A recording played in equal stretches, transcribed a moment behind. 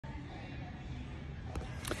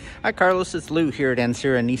Hi Carlos, it's Lou here at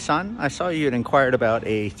Ancira Nissan. I saw you had inquired about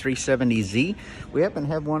a 370Z. We happen to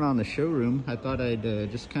have one on the showroom. I thought I'd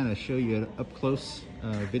just kind of show you an up-close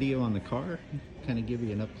video on the car, kind of give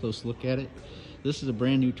you an up-close look at it. This is a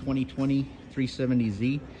brand new 2020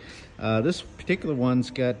 370Z. This particular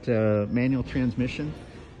one's got manual transmission,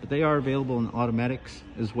 but they are available in automatics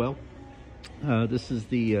as well. This is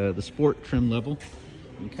the sport trim level.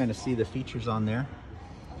 You can kind of see the features on there.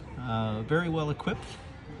 Very well equipped.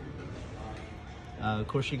 Of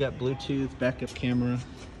course, you got Bluetooth, backup camera,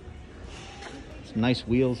 some nice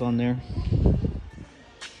wheels on there.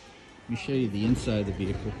 Let me show you the inside of the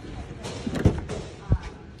vehicle.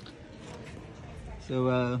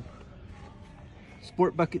 So,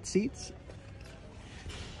 sport bucket seats.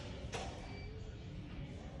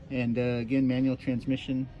 And again, manual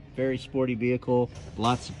transmission, very sporty vehicle,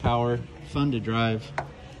 lots of power, fun to drive.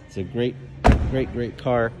 It's a great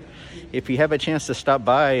car. If you have a chance to stop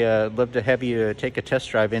by, I'd love to have you take a test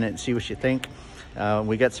drive in it and see what you think.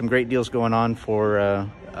 We got some great deals going on for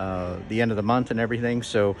the end of the month and everything,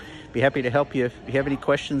 so be happy to help you. If you have any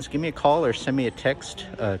questions, give me a call or send me a text,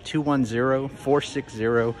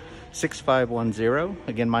 210-460-6510.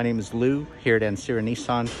 Again, my name is Lou here at Ancira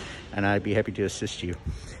Nissan, and I'd be happy to assist you.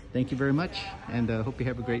 Thank you very much, and hope you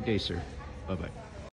have a great day, sir. Bye-bye.